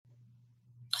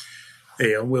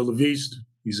Hey, I'm Will Levis.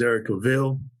 He's Eric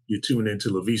Claville. You're tuned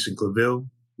into Levis and Claville,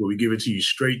 where we give it to you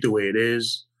straight the way it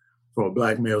is from a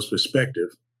black male's perspective,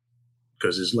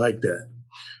 because it's like that.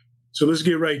 So let's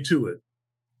get right to it.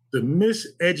 The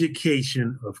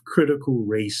miseducation of critical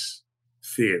race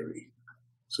theory.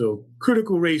 So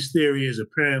critical race theory has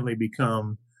apparently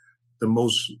become the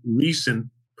most recent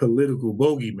political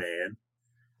bogeyman.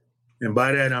 And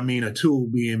by that, I mean a tool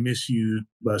being misused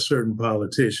by certain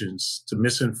politicians to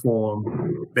misinform,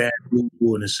 bad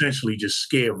people, and essentially just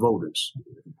scare voters.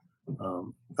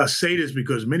 I say this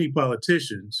because many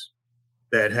politicians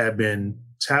that have been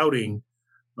touting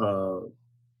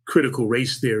critical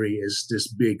race theory as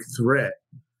this big threat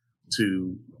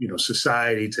to,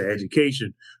 society, to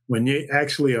education, when they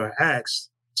actually are asked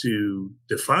to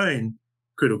define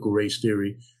critical race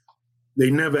theory, they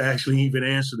never actually even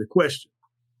answer the question.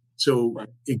 So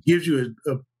it gives you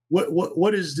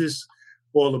what is this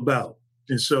all about?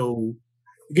 And so,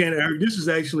 again, Eric, this is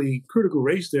actually critical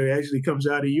race theory actually comes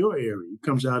out of your area. It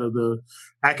comes out of the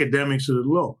academics of the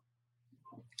law.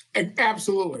 And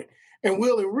absolutely. And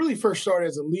Will, it really first started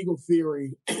as a legal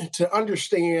theory to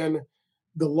understand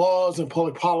the laws and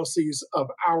public policies of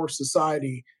our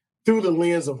society through the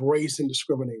lens of race and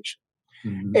discrimination.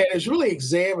 Mm-hmm. And it's really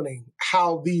examining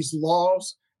how these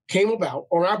laws came about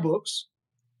on our books,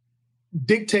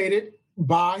 dictated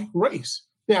by race.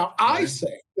 Now, I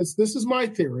say, this is my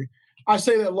theory, I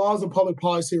say that laws and public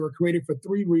policy were created for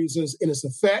three reasons: in its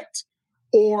effect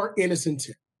or in its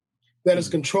intent. That is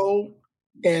control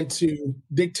and to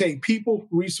dictate people,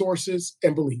 resources,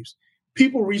 and beliefs.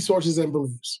 People, resources, and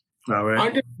beliefs. All right.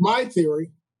 Under my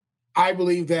theory, I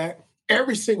believe that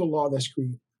every single law that's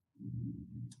created,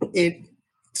 it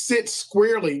sits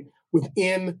squarely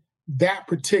within that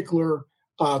particular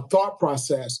thought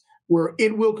process where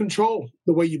it will control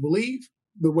the way you believe,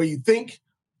 the way you think,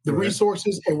 the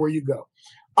resources, and where you go.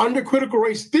 Under critical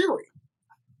race theory,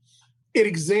 it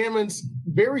examines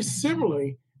very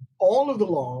similarly all of the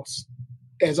laws,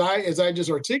 as I just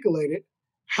articulated,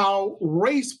 how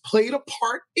race played a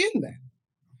part in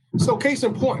that. So case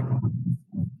in point,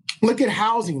 look at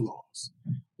housing laws.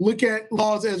 Look at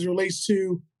laws as it relates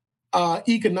to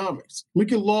economics.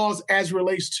 Look at laws as it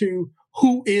relates to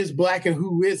who is black and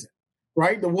who isn't.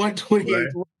 Right? The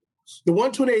 128th rule. The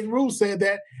 128th rule said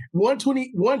that one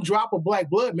drop of black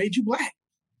blood made you black.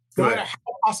 No matter how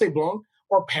I'll say blanc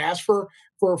or pass for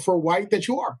white that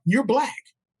you are. You're black.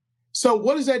 So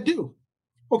what does that do?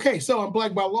 Okay, so I'm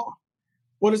black by law.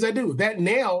 What does that do? That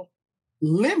now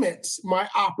limits my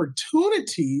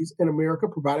opportunities in America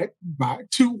provided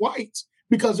to whites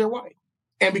because they're white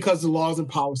and because the laws and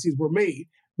policies were made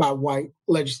by white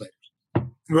legislators.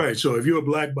 Right. So if you're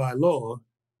black by law,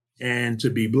 and to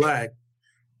be black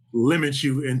limits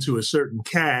you into a certain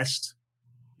caste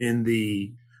in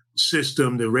the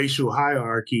system, the racial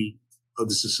hierarchy of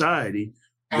the society,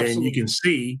 Absolutely. Then you can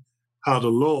see how the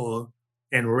law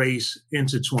and race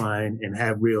intertwine and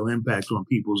have real impact on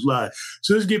people's lives.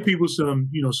 So let's give people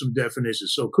some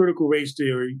definitions. So critical race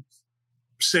theory,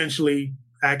 essentially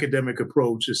academic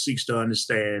approach that seeks to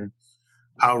understand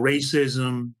how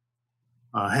racism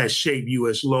has shaped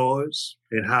U.S. laws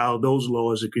and how those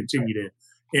laws have continued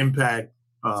to impact,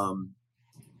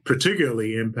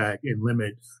 particularly impact and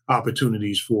limit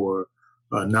opportunities for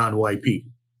non-white people,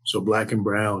 so black and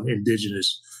brown,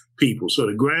 indigenous people. So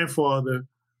the grandfather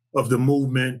of the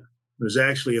movement was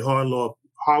actually a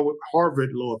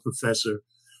Harvard law professor,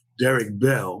 Derek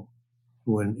Bell,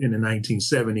 who in the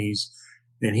 1970s,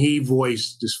 and he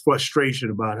voiced this frustration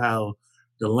about how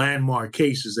the landmark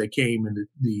cases that came in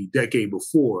the decade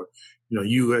before,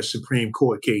 U.S. Supreme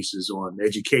Court cases on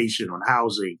education, on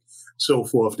housing, so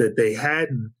forth, that they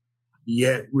hadn't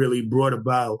yet really brought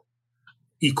about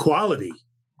equality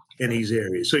in these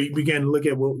areas. So you began to look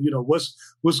at,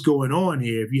 what's going on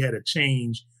here if you had a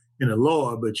change in the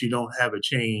law, but you don't have a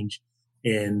change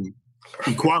in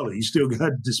equality. You still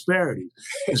got disparities.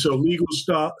 And so legal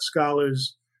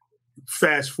scholars,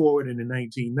 fast forward in the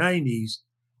 1990s,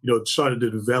 started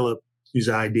to develop these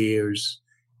ideas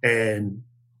and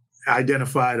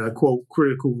identified a, quote,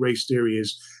 critical race theory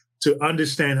as to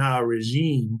understand how a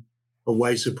regime of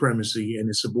white supremacy and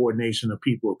the subordination of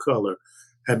people of color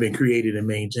have been created and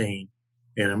maintained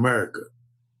in America.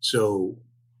 So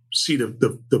see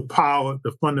the power,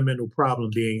 the fundamental problem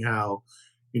being how,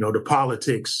 the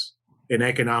politics and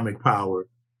economic power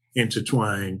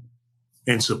intertwine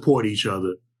and support each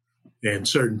other. And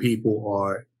certain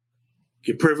people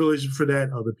get privileged for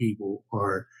that. Other people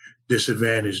are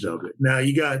disadvantaged of it. Now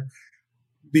you got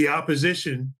the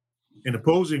opposition and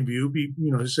opposing view,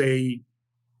 say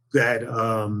that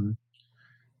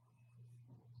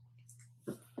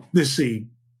let's see,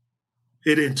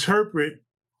 it interpret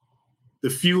the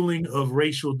fueling of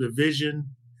racial division,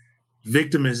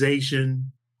 victimization,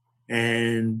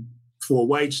 and for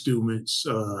white students,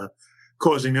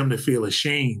 causing them to feel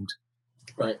ashamed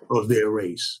of their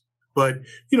race. But,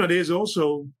 there's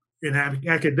also an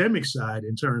academic side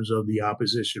in terms of the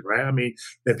opposition, right? I mean,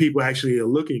 that people actually are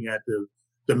looking at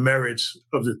the merits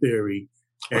of the theory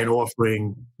and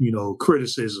offering,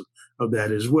 criticism of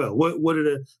that as well. What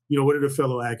do the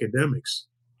fellow academics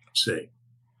say?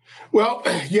 Well,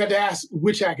 you have to ask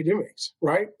which academics,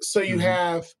 right? So you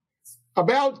have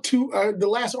about the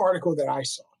last article that I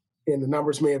saw, and the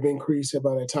numbers may have increased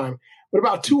about that time, but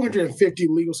about 250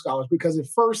 legal scholars, because it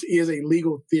first is a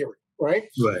legal theory, right?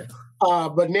 Right.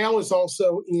 But now it's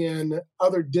also in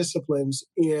other disciplines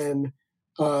in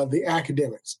the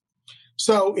academics.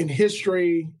 So in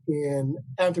history, in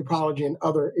anthropology, and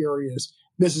other areas,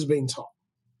 this is being taught.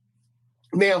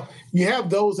 Now, you have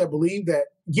those that believe that,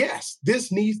 yes,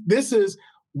 this is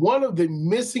one of the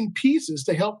missing pieces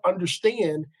to help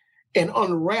understand and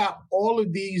unwrap all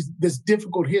of this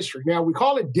difficult history. Now, we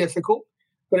call it difficult,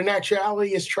 but in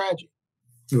actuality, it's tragic.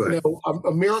 Right.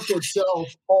 America itself,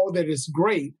 all that is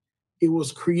great, it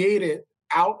was created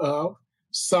out of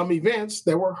some events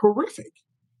that were horrific.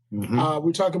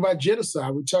 We talk about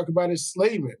genocide. We talk about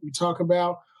enslavement. We talk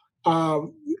about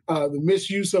the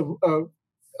misuse of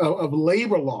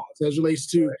labor laws as relates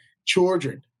to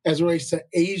children, as it relates to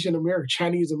Asian Americans,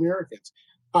 Chinese Americans.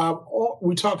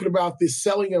 We're talking about the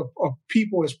selling of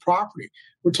people as property.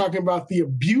 We're talking about the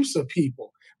abuse of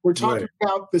people. We're talking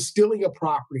about the stealing of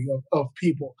property of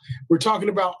people. We're talking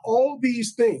about all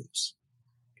these things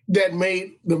that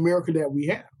made the America that we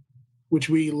have, which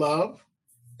we love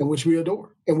and which we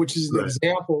adore, and which is an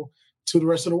example to the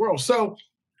rest of the world. So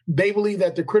they believe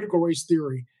that the critical race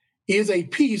theory is a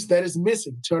piece that is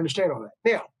missing to understand all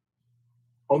that. Now,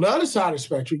 on the other side of the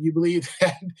spectrum, you believe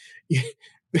that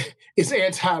it's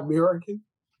anti-American,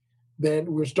 that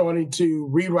we're starting to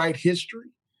rewrite history,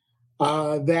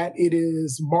 that it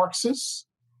is Marxist,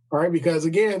 all right? Because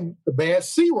again, the bad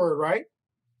C word, right?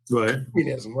 Right.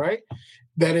 Communism, right?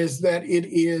 That it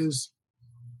is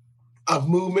a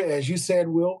movement, as you said,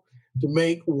 Will, to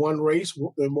make one race,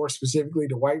 and more specifically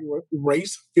the white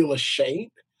race, feel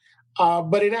ashamed.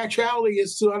 But in actuality,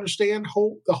 it's to understand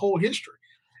the whole history.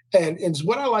 And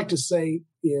what I like to say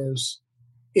is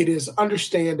it is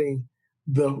understanding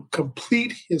the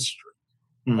complete history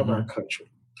of our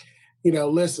country.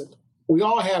 Listen, we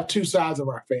all have two sides of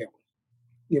our family.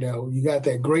 You got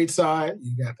that great side,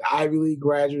 you got the Ivy League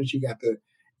graduates, you got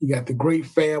the great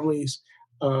families,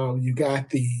 you got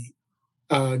the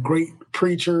great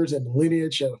preachers and the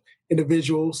lineage of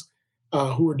individuals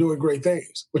who are doing great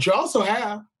things. But you also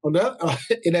have, in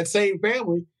that same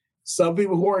family, some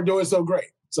people who aren't doing so great.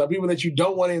 Some people that you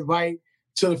don't want to invite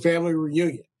to the family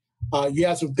reunion. You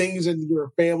have some things in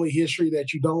your family history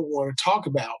that you don't want to talk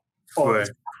about. Right.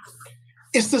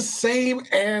 It's the same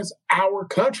as our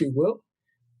country, Will.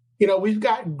 We've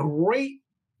got great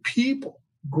people,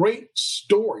 great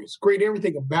stories, great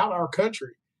everything about our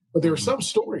country. But there are some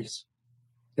stories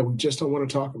that we just don't want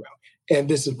to talk about. And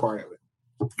this is part of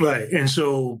it. Right. And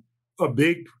so a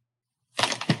big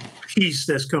piece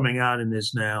that's coming out in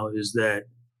this now is that,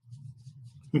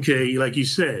 okay, like you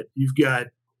said, you've got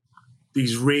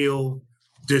these real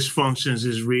dysfunctions,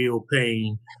 this real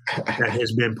pain that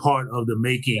has been part of the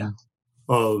making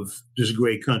of this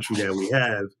great country that we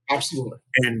have. Absolutely.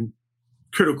 And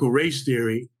critical race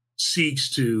theory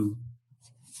seeks to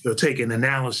take an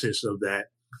analysis of that.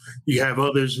 You have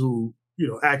others who,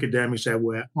 academics that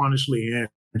will honestly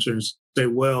answer and say,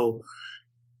 well,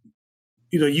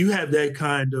 you have that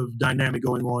kind of dynamic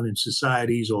going on in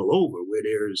societies all over where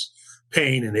there's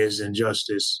pain and there's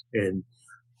injustice. And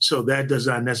so that does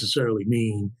not necessarily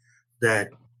mean that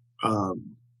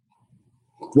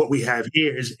what we have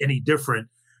here is any different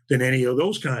than any of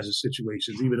those kinds of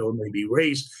situations, even though it may be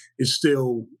race. It's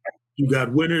still, you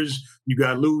got winners, you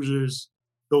got losers,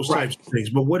 those types of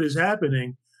things. But what is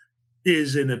happening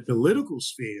is in the political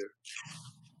sphere,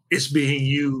 it's being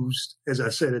used, as I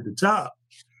said at the top,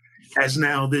 as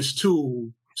now this tool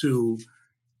to,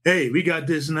 hey, we got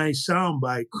this nice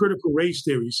soundbite, critical race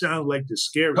theory. Sounds like the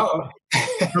scary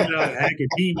coming out of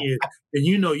academia. And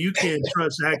you can't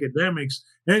trust academics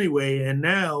anyway. And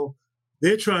now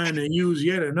they're trying to use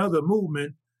yet another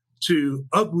movement to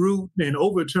uproot and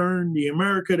overturn the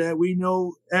America that we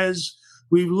know as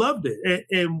we've loved it.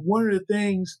 And one of the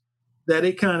things that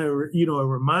it kind of, it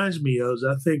reminds me of is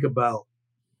I think about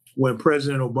when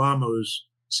President Obama was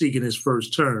seeking his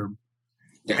first term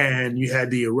and you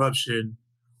had the eruption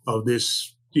of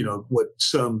this, what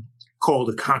some called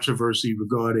a controversy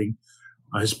regarding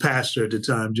his pastor at the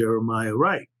time, Jeremiah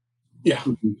Wright,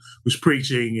 who was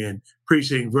preaching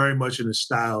very much in the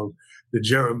style,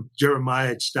 the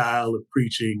Jeremiah style of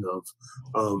preaching,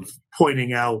 of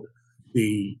pointing out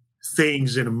the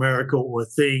things in America or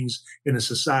things in a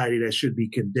society that should be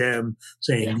condemned,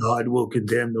 saying God will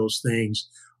condemn those things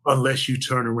unless you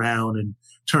turn around and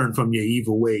turn from your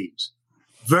evil ways.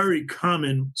 Very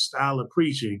common style of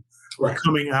preaching,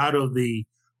 coming out of the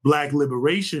Black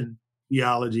liberation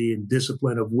theology and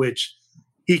discipline of which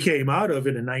he came out of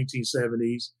in the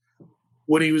 1970s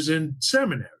when he was in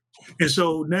seminary. And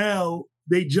so now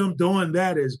they jumped on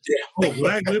that as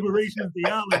Black liberation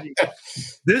theology.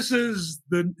 This is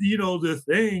the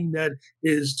thing that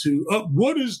is to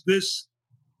what is this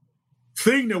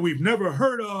thing that we've never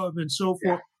heard of and so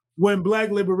forth. When Black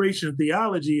liberation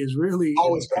theology is really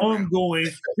ongoing.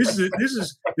 This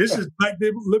is Black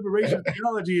liberation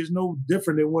theology is no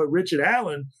different than what Richard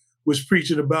Allen was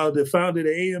preaching about that founded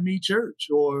the AME Church,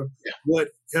 or what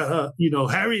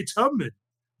Harriet Tubman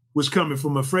was coming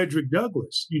from a Frederick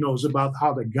Douglass. It's about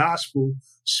how the gospel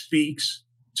speaks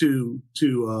to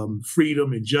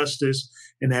freedom and justice,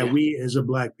 and that we as a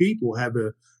Black people have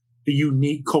a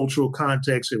unique cultural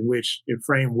context and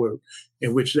framework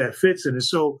in which that fits in. And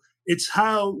so it's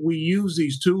how we use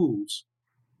these tools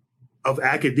of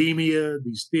academia,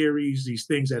 these theories, these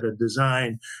things that are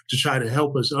designed to try to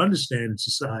help us understand the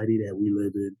society that we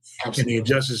live in and the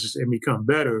injustices and become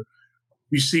better.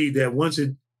 You see that once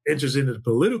it enters into the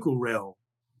political realm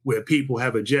where people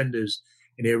have agendas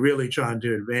and they're really trying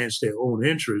to advance their own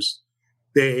interests,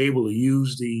 they're able to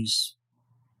use these.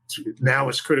 Now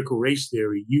it's critical race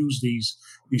theory. Use these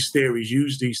theories,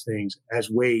 use these things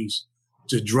as ways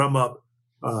to drum up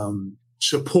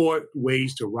support,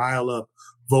 ways to rile up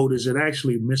voters and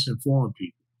actually misinform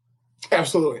people.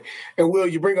 Absolutely. And Will,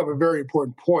 you bring up a very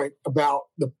important point about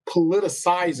the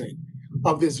politicizing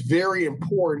of this very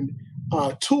important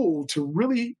tool to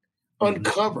really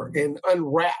uncover and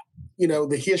unwrap,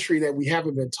 the history that we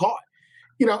haven't been taught.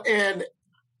 And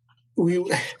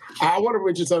I want to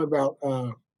mention something about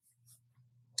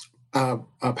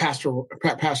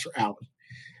Pastor Allen.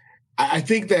 I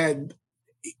think that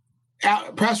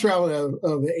Pastor Allen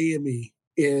of the AME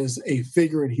is a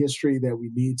figure in history that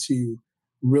we need to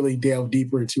really delve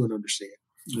deeper into and understand.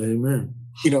 Amen.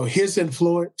 His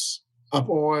influence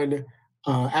upon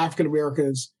African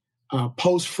Americans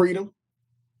post-freedom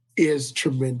is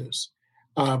tremendous.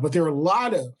 But there are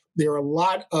a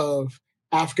lot of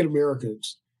African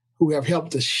Americans who have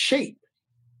helped to shape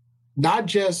not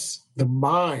just the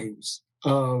minds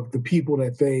of the people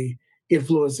that they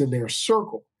influence in their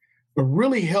circle, but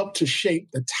really helped to shape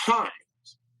the times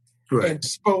and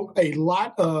spoke a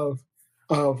lot of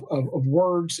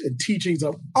words and teachings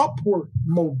of upward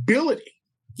mobility.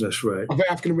 That's right. Of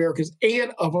African Americans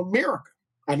and of America.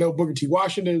 I know Booker T.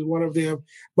 Washington is one of them,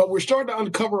 but we're starting to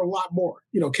uncover a lot more.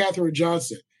 Katherine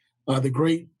Johnson, the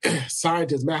great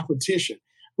scientist, mathematician,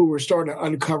 who we're starting to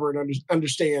uncover and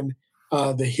understand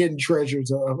the hidden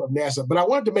treasures of NASA. But I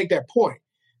wanted to make that point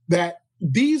that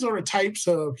these are the types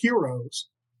of heroes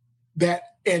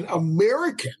and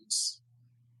Americans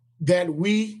that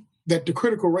the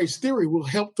critical race theory will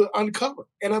help to uncover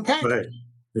and unpack. Right.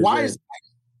 Why is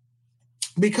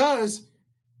that? Because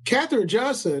Katherine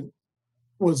Johnson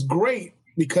was great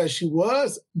because she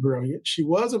was brilliant. She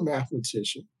was a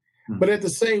mathematician. Mm-hmm. But at the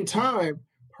same time,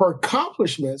 her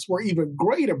accomplishments were even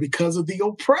greater because of the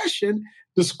oppression,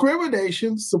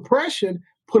 discrimination, suppression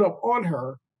put up on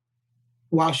her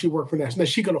while she worked for NASA. Now,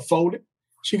 she could have folded.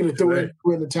 She could have threw it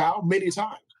in the towel many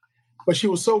times. But she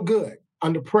was so good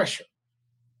under pressure,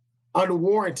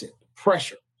 unwarranted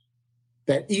pressure,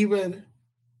 that even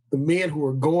the men who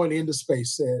were going into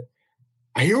space said,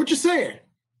 I hear what you're saying,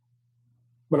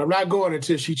 but I'm not going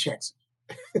until she checks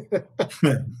it.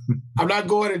 I'm not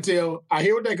going until I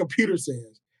hear what that computer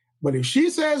says. But if she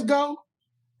says go,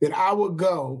 then I will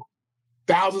go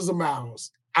thousands of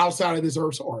miles outside of this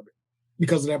Earth's orbit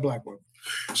because of that Black woman.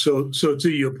 So to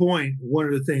your point, one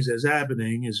of the things that's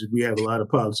happening is we have a lot of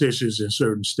politicians in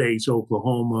certain states,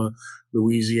 Oklahoma,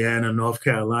 Louisiana, North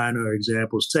Carolina are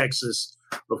examples, Texas,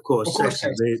 of course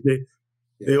Texas.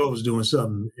 They're always doing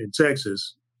something in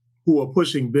Texas, who are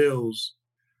pushing bills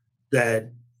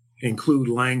that include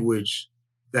language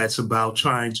that's about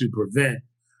trying to prevent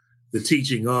the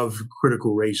teaching of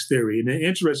critical race theory. And the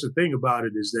interesting thing about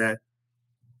it is that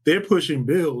they're pushing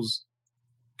bills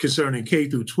concerning K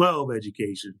through 12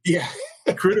 education. Yeah.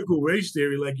 Critical race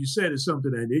theory, like you said, is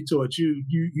something that they taught you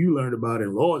learned about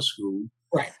in law school.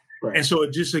 Right. And so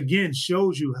it just, again,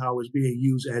 shows you how it's being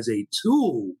used as a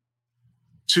tool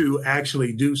to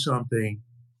actually do something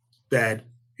that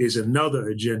is another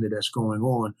agenda that's going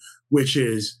on, which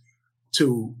is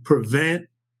to prevent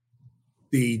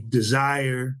the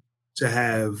desire to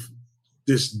have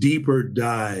this deeper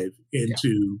dive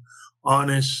into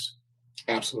honest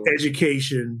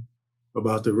education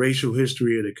about the racial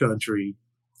history of the country,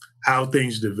 how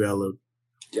things developed,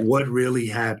 what really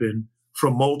happened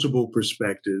from multiple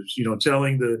perspectives,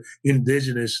 telling the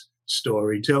indigenous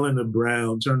story, telling the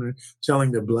brown,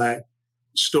 telling the black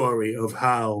story of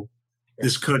how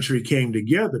this country came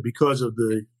together because of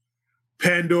the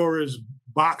Pandora's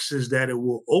boxes that it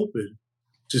will open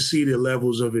to see the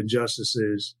levels of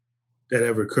injustices that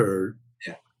have occurred.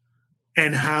 Yeah.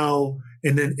 And how,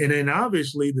 and then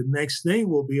obviously the next thing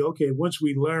will be, okay, once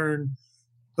we learn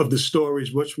of the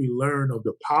stories, once we learn of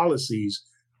the policies,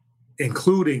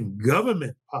 including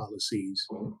government policies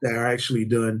that are actually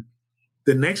done,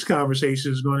 the next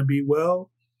conversation is going to be, well,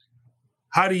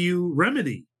 how do you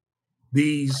remedy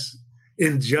these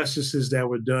injustices that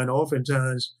were done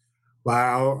oftentimes by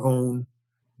our own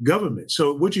government?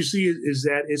 So what you see is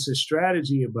that it's a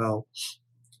strategy about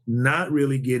not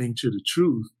really getting to the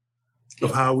truth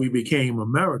of how we became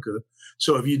America.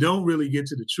 So if you don't really get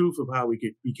to the truth of how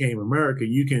we became America,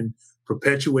 you can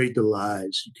perpetuate the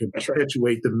lies, you can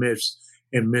perpetuate the myths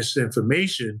and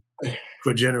misinformation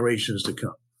for generations to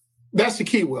come. That's the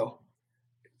key, Will,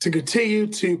 to continue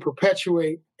to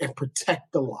perpetuate and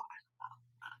protect the lie.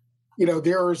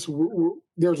 There's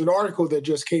an article that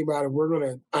just came out, and we're going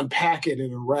to unpack it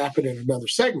and wrap it in another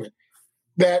segment,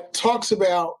 that talks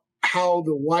about how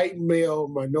the white male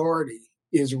minority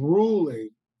is ruling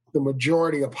the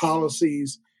majority of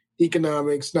policies,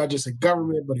 economics, not just in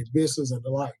government, but in business and the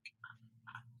like.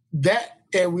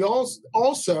 And we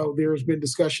also there's been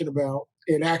discussion about,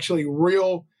 and actually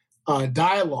real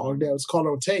dialogue that was caught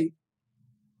on tape,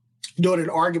 doing an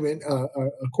argument,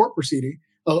 a court proceeding,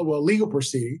 legal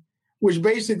proceeding, which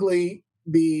basically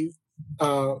the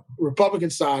Republican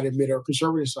side admitted, or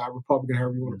conservative side, Republican,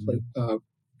 however you want to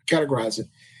categorize it,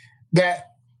 that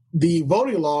the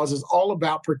voting laws is all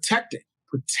about protecting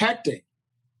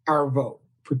our vote,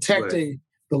 protecting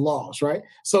the laws, right?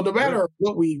 So no matter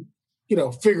what we,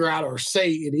 figure out or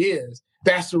say it is,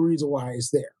 that's the reason why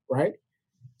it's there, right?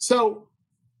 So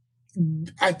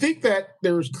I think that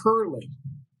there's currently,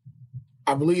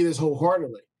 I believe this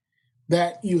wholeheartedly,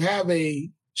 that you have a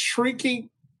shrinking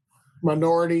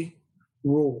minority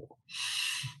rule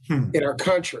in our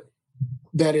country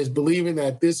that is believing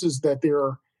that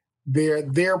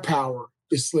their power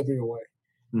is slipping away.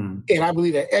 And I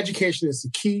believe that education is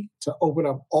the key to open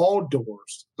up all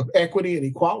doors of equity and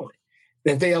equality.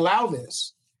 And if they allow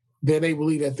this, then they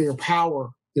believe that their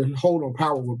hold on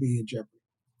power will be in jeopardy.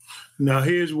 Now,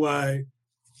 here's why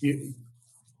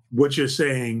what you're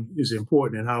saying is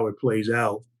important and how it plays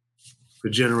out for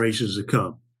generations to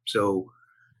come. So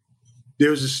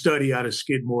there's a study out of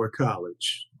Skidmore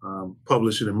College,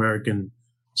 published in American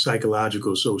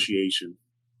Psychological Association.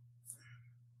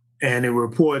 And it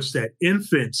reports that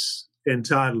infants and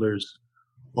toddlers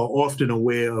are often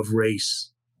aware of race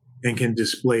and can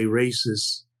display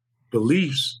racist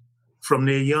beliefs from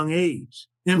their young age.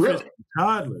 Infants and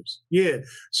toddlers. Yeah.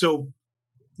 So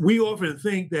we often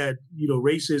think that,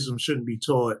 racism shouldn't be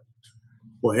taught,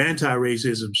 or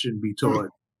anti-racism shouldn't be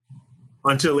taught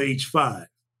until age 5.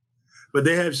 But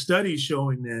they have studies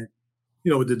showing that,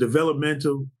 with the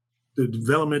developmental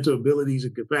abilities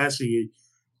and capacity,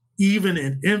 even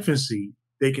in infancy,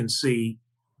 they can see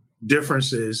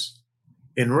differences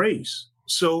in race.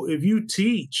 So if you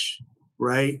teach,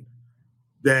 right,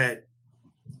 that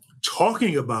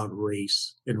talking about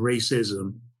race and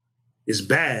racism is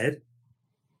bad,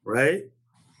 right?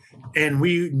 And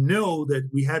we know that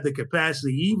we have the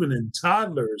capacity, even in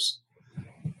toddlers,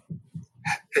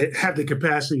 have the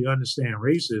capacity to understand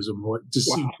racism or to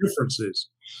see differences.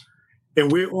 And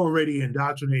we're already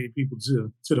indoctrinating people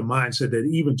to the mindset that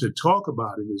even to talk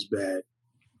about it is bad.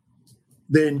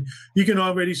 Then you can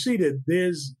already see that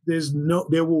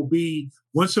there will be,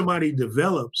 once somebody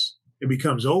develops and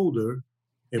becomes older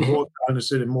and more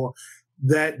cognizant and more,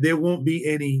 that there won't be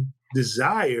any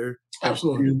desire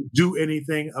to do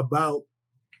anything about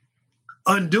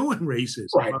undoing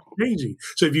racism, about changing.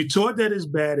 So if you taught that is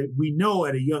bad, we know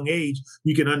at a young age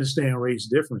you can understand race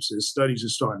differences. Studies are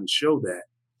starting to show that.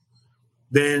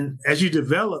 Then as you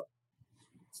develop,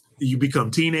 you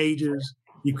become teenagers,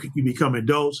 you become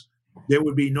adults, there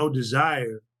would be no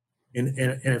desire. And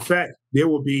in fact, there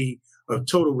will be a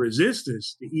total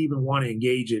resistance to even want to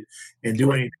engage it and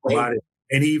do anything about it.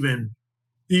 And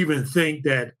even think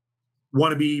that,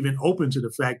 want to be even open to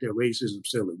the fact that racism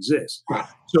still exists.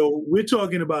 So we're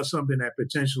talking about something that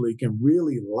potentially can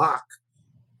really lock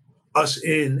us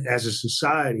in as a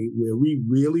society where we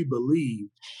really believe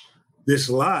this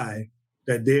lie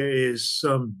that there is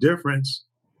some difference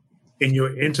in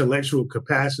your intellectual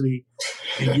capacity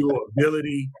and your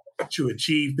ability to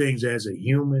achieve things as a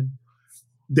human,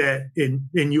 that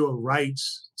in your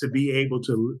rights to be able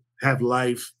to have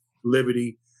life,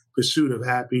 liberty, pursuit of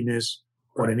happiness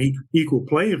on an equal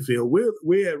playing field,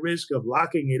 we're at risk of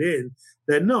locking it in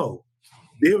that no,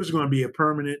 there was going to be a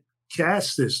permanent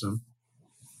caste system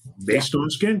based on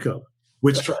skin color,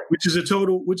 which is a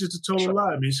total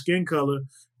lie. I mean, skin color,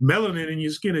 melanin in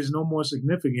your skin is no more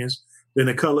significance than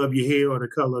the color of your hair or the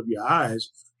color of your eyes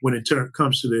when it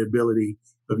comes to the ability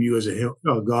of you as a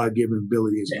God-given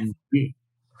ability as a human being.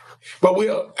 But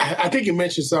I think you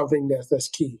mentioned something that's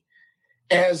key.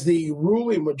 As the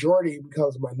ruling majority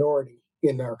becomes a minority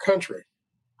in our country,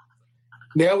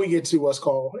 now we get to what's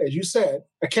called, as you said,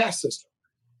 a caste system.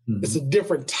 Mm-hmm. It's a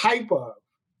different type of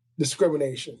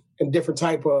discrimination and different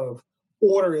type of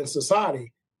order in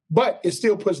society, but it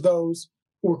still puts those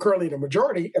who are currently the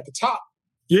majority at the top.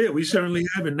 Yeah, we certainly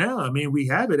have it now. I mean, we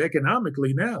have it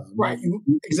economically now. Right,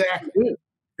 exactly.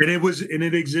 And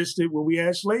it existed when we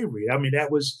had slavery. I mean,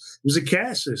 it was a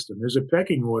caste system. There's a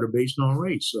pecking order based on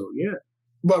race. So, yeah.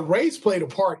 But race played a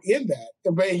part in that.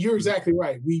 And you're exactly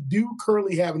right. We do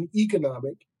currently have an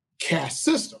economic caste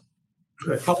system.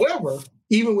 Right. However,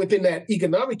 even within that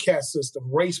economic caste system,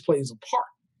 race plays a part.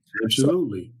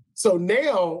 Absolutely. So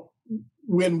now,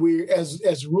 when we,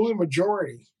 as ruling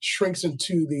majority shrinks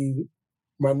into the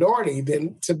minority,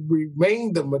 then to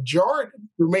remain the majority,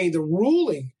 remain the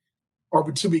ruling, or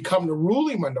to become the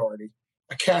ruling minority,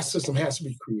 a caste system has to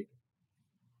be created.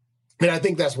 And I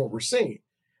think that's what we're seeing.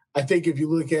 I think if you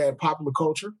look at popular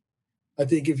culture, I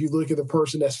think if you look at the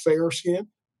person that's fair skinned,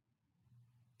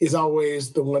 is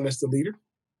always the one that's the leader.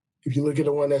 If you look at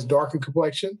the one that's dark in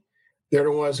complexion, they're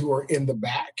the ones who are in the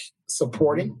back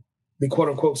supporting the quote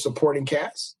unquote supporting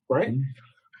cast, right? Mm-hmm.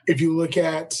 If you look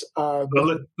at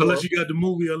unless you got the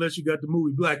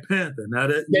movie Black Panther. Now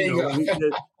that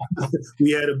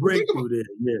we had a breakthrough there.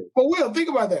 Yeah. But Will, think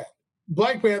about that.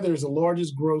 Black Panther is the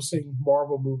largest grossing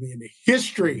Marvel movie in the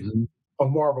history of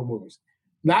Marvel movies.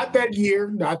 Not that year,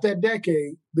 not that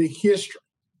decade, the history,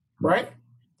 right?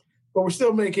 But we're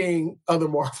still making other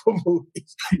Marvel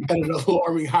movies at an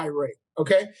alarming high rate,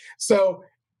 okay? So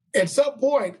at some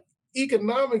point,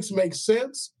 economics makes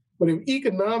sense, but if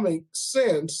economic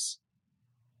sense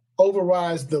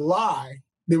overrides the lie,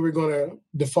 then we're going to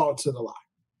default to the lie.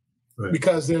 Right.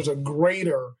 Because there's a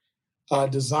greater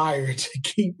desire to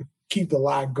keep the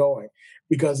lie going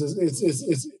because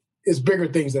it's bigger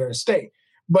things that are at stake.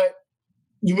 But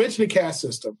you mentioned the caste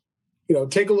system. You know,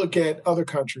 take a look at other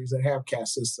countries that have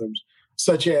caste systems,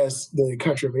 such as the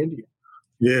country of India.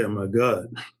 Yeah, my God.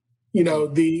 You know,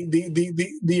 the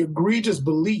egregious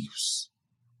beliefs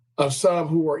of some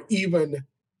people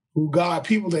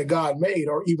that God made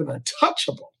are even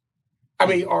untouchable. I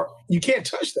mean, you can't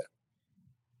touch them.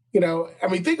 You know, I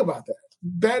mean, think about that.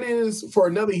 That is for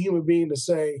another human being to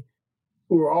say,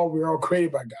 we're all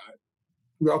created by God.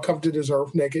 We all come to this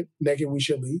earth naked we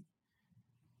should leave.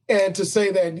 And to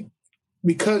say that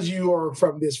because you are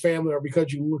from this family or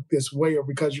because you look this way or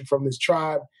because you're from this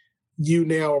tribe, you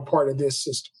now are part of this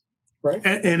system, right?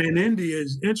 And in India,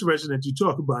 it's interesting that you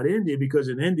talk about India because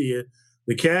in India,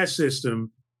 the caste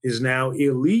system is now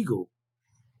illegal,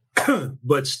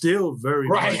 but still very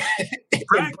much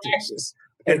practiced.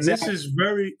 And exactly.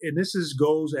 this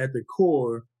goes at the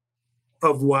core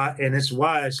of why, and it's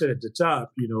why I said at the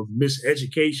top, you know,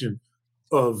 miseducation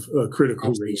of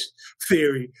critical race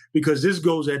theory, because this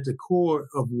goes at the core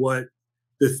of what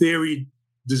the theory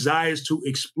desires to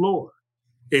explore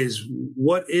is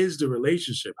what is the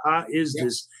relationship? How is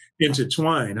this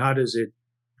intertwined? How does it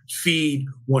feed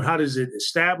one? How does it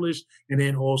establish and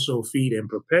then also feed and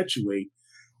perpetuate?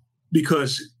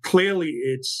 Because clearly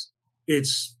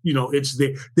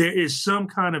there is some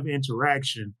kind of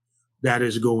interaction that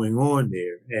is going on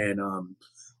there. And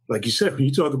like you said, when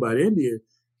you talk about India,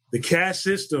 the caste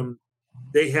system,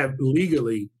 they have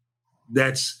legally,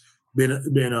 that's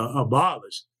been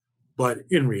abolished. But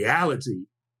in reality,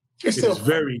 it is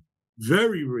very,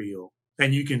 very real.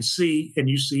 And you can see, and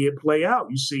you see it play out.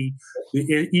 You see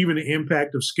even the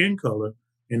impact of skin color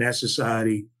in that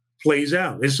society plays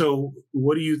out. And so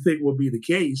what do you think will be the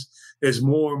case as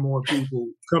more and more people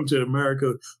come to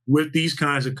America with these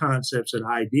kinds of concepts and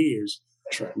ideas?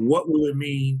 Right. What will it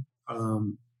mean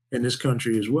in this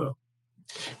country as well?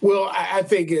 Well, I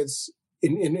think it's,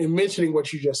 in mentioning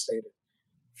what you just stated,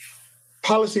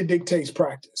 policy dictates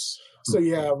practice. So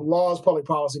you have laws, public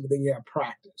policy, but then you have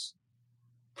practice.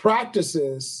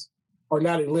 Practices are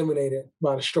not eliminated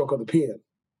by the stroke of the pen.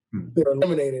 they're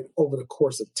eliminated over the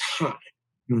course of time.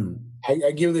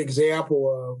 I give the example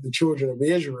of the children of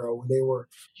Israel when they were,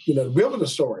 the biblical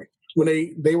story, when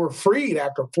they were freed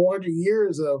after 400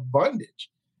 years of bondage.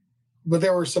 But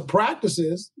there were some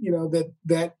practices,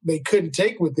 that they couldn't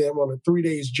take with them on a 3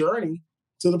 days journey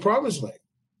to the promised land.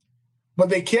 But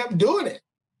they kept doing it.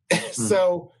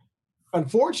 So,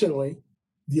 unfortunately,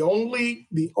 the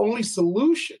only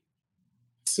solution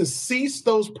to cease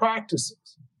those practices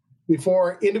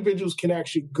before individuals can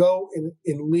actually go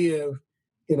and live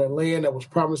in a land that was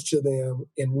promised to them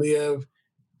and live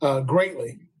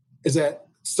greatly is that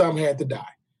some had to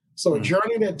die. So a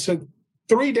journey that took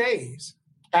 3 days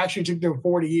actually took them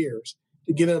 40 years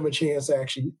to give them a chance to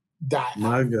actually die.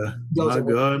 My God.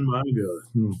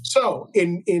 So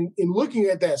in looking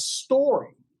at that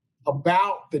story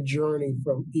about the journey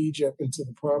from Egypt into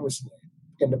the promised land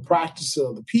and the practice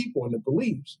of the people and the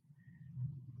beliefs,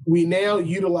 we now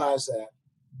utilize that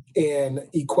and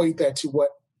equate that to what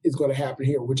is going to happen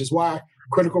here, which is why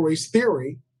critical race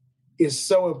theory is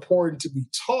so important to be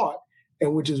taught,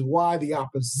 and which is why the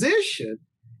opposition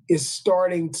is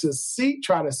starting to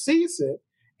try to seize it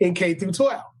in K through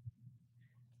 12.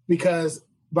 Because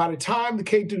by the time the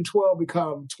K through 12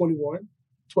 become 21,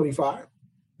 25,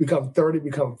 become 30,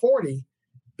 become 40,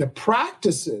 the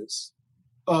practices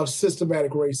of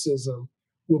systematic racism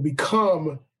will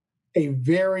become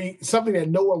something that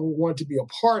no one will want to be a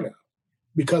part of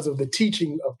because of the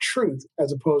teaching of truth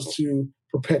as opposed to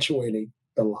perpetuating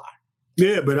the lie.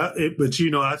 Yeah, but I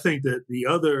think that the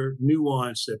other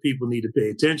nuance that people need to pay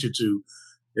attention to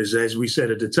is, as we said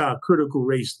at the top, critical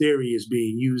race theory is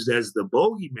being used as the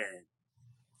bogeyman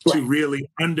to really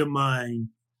undermine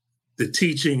the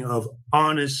teaching of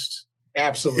honest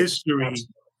history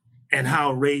and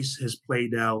how race has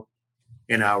played out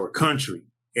in our country.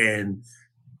 And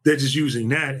they're just using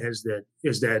that as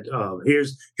here's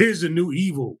the new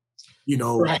evil,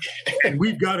 and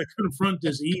we've got to confront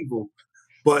this evil.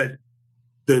 But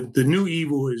the new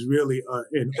evil is really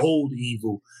an old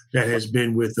evil that has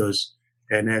been with us,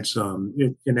 and that's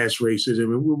racism.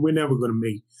 And we're never going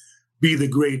to be the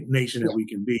great nation that we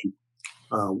can be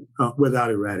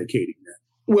without eradicating that.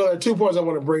 Well, there are 2 points I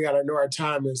want to bring out. I know our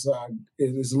time is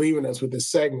leaving us with this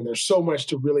segment. There's so much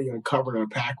to really uncover and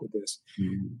unpack with this.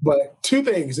 But 2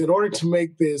 things. In order to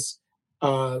make this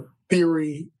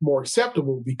theory more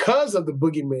acceptable, because of the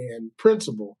boogeyman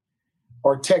principle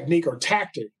or technique or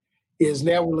tactic, is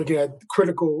now we're looking at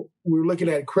critical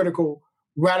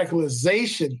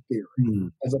radicalization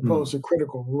theory as opposed to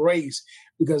critical race,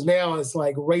 because now it's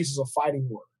like race is a fighting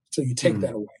word. So you take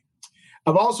that away.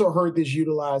 I've also heard this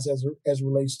utilized as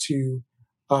relates to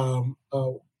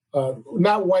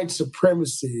not white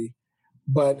supremacy,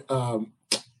 but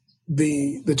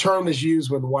the term is used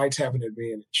when whites have an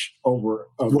advantage over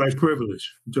white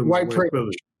privilege. White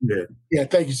privilege. Yeah.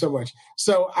 Thank you so much.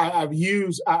 So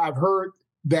I've heard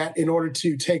that in order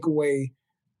to take away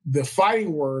the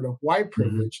fighting word of white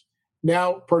privilege,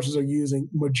 now persons are using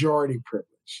majority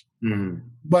privilege.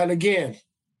 But again,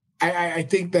 I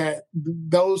think that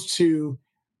those 2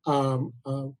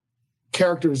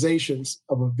 characterizations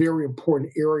of a very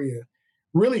important area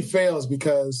really fails,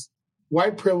 because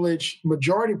white privilege,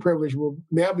 majority privilege will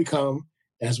now become,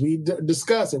 as we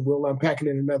discuss, and we'll unpack it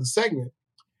in another segment,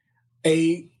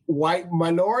 a white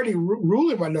minority,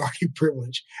 ruling minority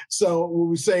privilege. So when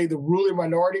we say the ruling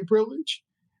minority privilege,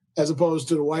 as opposed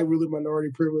to the white ruling minority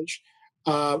privilege.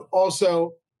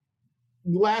 Also,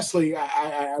 lastly,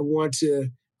 I want to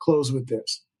close with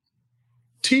this.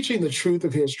 Teaching the truth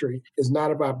of history is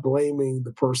not about blaming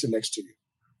the person next to you.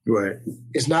 Right.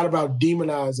 It's not about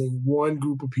demonizing one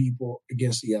group of people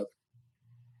against the other.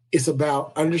 It's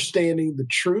about understanding the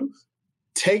truth,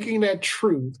 taking that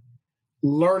truth,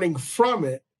 learning from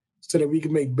it so that we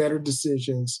can make better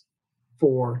decisions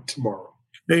for tomorrow.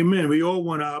 Amen. We all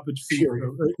want an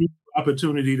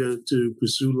opportunity to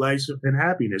pursue life and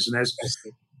happiness. And that's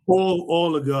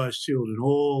all of God's children,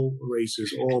 all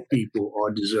races, all people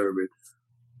are deserving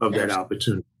of that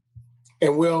opportunity.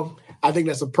 And Will, I think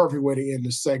that's a perfect way to end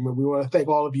this segment. We want to thank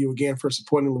all of you again for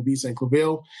supporting LaVie St.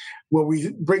 Claville, where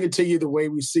we bring it to you the way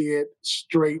we see it,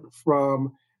 straight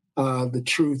from the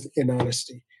truth and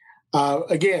honesty.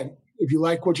 Again, if you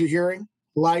like what you're hearing,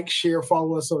 like, share,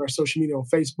 follow us on our social media on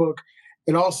Facebook,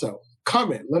 and also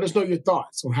comment. Let us know your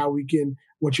thoughts on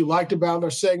what you liked about our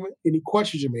segment, any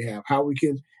questions you may have, how we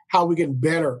can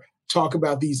better talk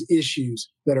about these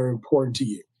issues that are important to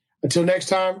you. Until next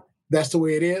time, that's the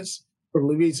way it is. From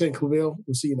LaVie St. Claville,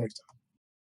 we'll see you next time.